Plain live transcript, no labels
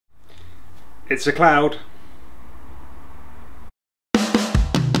It's a cloud.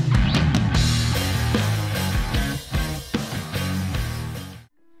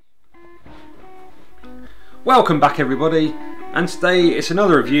 Welcome back everybody, and today it's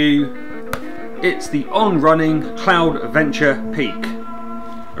another review. It's the On Running Cloudventure Peak.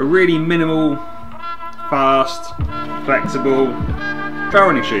 A really minimal, fast, flexible trail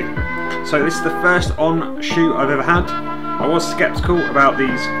running shoe. So this is the first On shoe I've ever had. I was sceptical about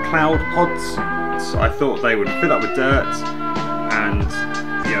these cloud pods, so I thought they would fill up with dirt and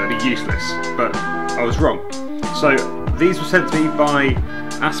they'd be useless, but I was wrong. So these were sent to me by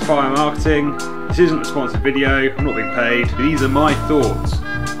Aspire Marketing. This isn't a sponsored video, I'm not being paid. These are my thoughts.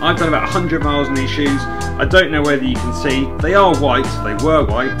 I've done about 100 miles in these shoes. I don't know whether you can see, they are white, they were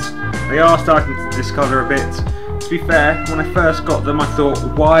white. They are starting to discolour a bit. To be fair, when I first got them I thought,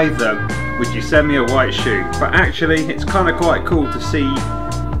 why them? Would you send me a white shoe? But actually it's kind of quite cool to see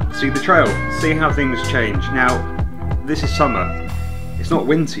the trail, see how things change. Now, this is summer, it's not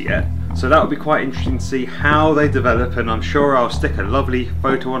winter yet, so that will be quite interesting to see how they develop, and I'm sure I'll stick a lovely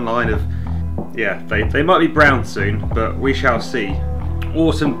photo online of, yeah, they might be brown soon, but we shall see.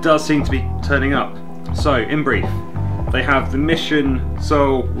 Autumn does seem to be turning up. So, in brief, they have the Mission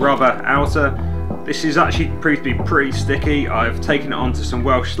Sole Rubber Outer. This is actually proved to be pretty sticky. I've taken it onto some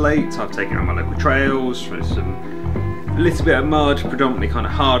Welsh slate, I've taken it on my local trails, for a little bit of mud, predominantly kind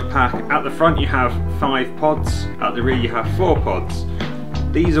of hard pack. At the front you have 5 pods, at the rear you have 4 pods.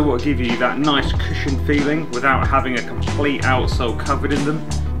 These are what give you that nice cushion feeling without having a complete outsole covered in them.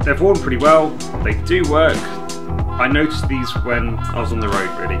 They've worn pretty well, they do work. I noticed these when I was on the road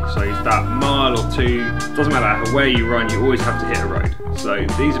really, so that mile or two, doesn't matter where you run, you always have to hit a road. So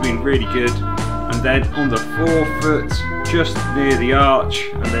these have been really good. And then on the forefoot, just near the arch,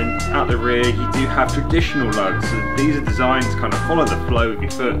 and then at the rear you do have traditional lugs. So these are designed to kind of follow the flow of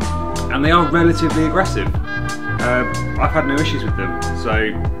your foot, and they are relatively aggressive. I've had no issues with them,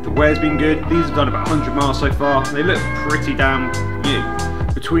 so the wear's been good. These have done about 100 miles so far. They look pretty damn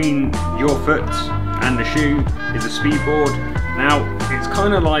new. Between your foot and the shoe is a speed board. Now it's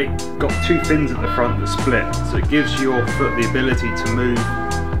kind of like got 2 fins at the front that split, so it gives your foot the ability to move.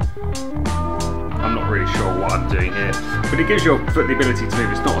 I'm not really sure what I'm doing here, but it gives your foot the ability to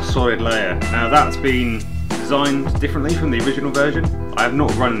move. It's not a solid layer. Now that's been designed differently from the original version. I have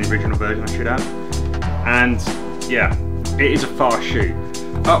not run the original version, I should have. And yeah, it is a fast shoe.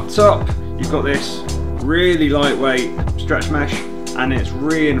 Up top, you've got this really lightweight stretch mesh, and it's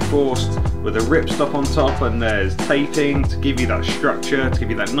reinforced with a ripstop on top, and there's taping to give you that structure, to give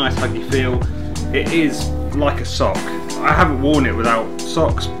you that nice huggy feel. It is like a sock. I haven't worn it without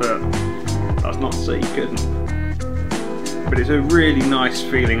socks, but that's not to say you couldn't. But it's a really nice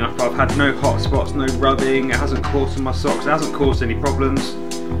feeling up. I've had no hot spots, no rubbing, it hasn't caused on my socks, it hasn't caused any problems.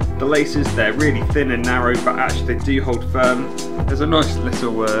 The laces, they're really thin and narrow, but actually they do hold firm. There's a nice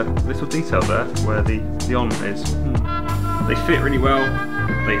little detail there where the On is. They fit really well,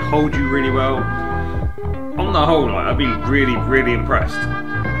 they hold you really well. On the whole, I've been really impressed.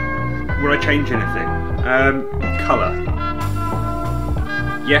 Would I change anything? Colour.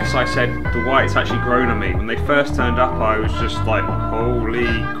 Yes, I said the white's actually grown on me. When they first turned up I was just like, holy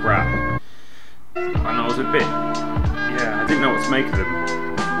crap. And I was a bit, I didn't know what to make of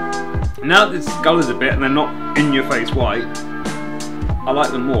them. Now that this colours a bit and they're not in your face white, I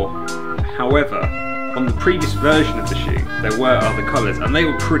like them more. However, on the previous version of the shoe there were other colours and they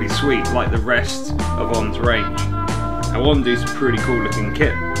were pretty sweet, like the rest of On's range. Now On do some pretty cool looking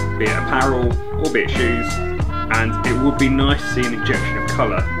kit, be it apparel or be it shoes, and it would be nice to see an injection of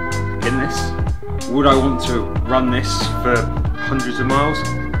colour in this. Would I want to run this for hundreds of miles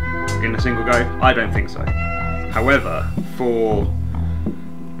in a single go? I don't think so. However, for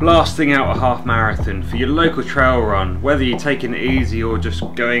blasting out a half marathon, for your local trail run, whether you're taking it easy or just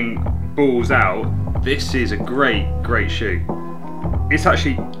going balls out, this is a great shoe. It's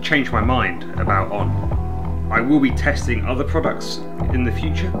actually changed my mind about On. I will be testing other products in the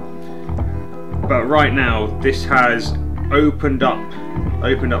future, but right now this has opened up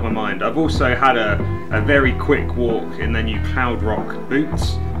my mind. I've also had a very quick walk in their new Cloud Rock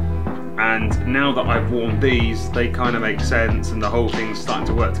boots, and now that I've worn these they kind of make sense and the whole thing's starting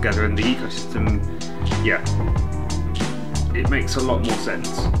to work together, and the ecosystem, yeah, it makes a lot more sense.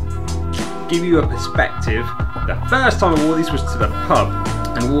 Give you a perspective, the first time I wore these was to the pub,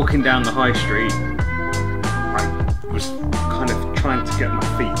 and walking down the high street I was kind of trying to get my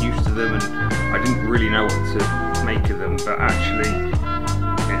feet used to them and I didn't really know what to make of them, but actually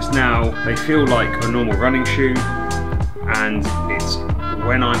it's now, they feel like a normal running shoe, and it's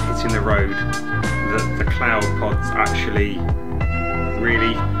when I'm hitting the road that the cloud pods actually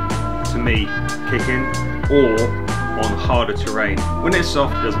really to me kick in, or on harder terrain. When it's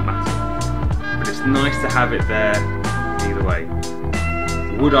soft, it doesn't matter, but it's nice to have it there either way.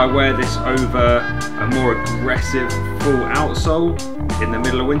 Would I wear this over a more aggressive full outsole in the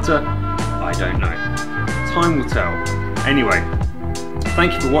middle of winter? I don't know. Time will tell. Anyway,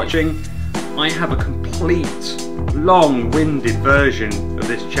 thank you for watching. I have a complete long-winded version of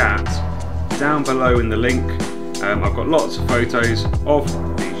this chat down below in the link. I've got lots of photos of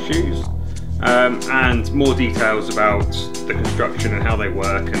these shoes and more details about the construction and how they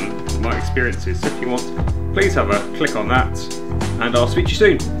work and my experiences. So if you want, please have a click on that, and I'll speak to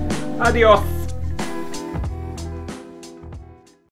you soon. Adios!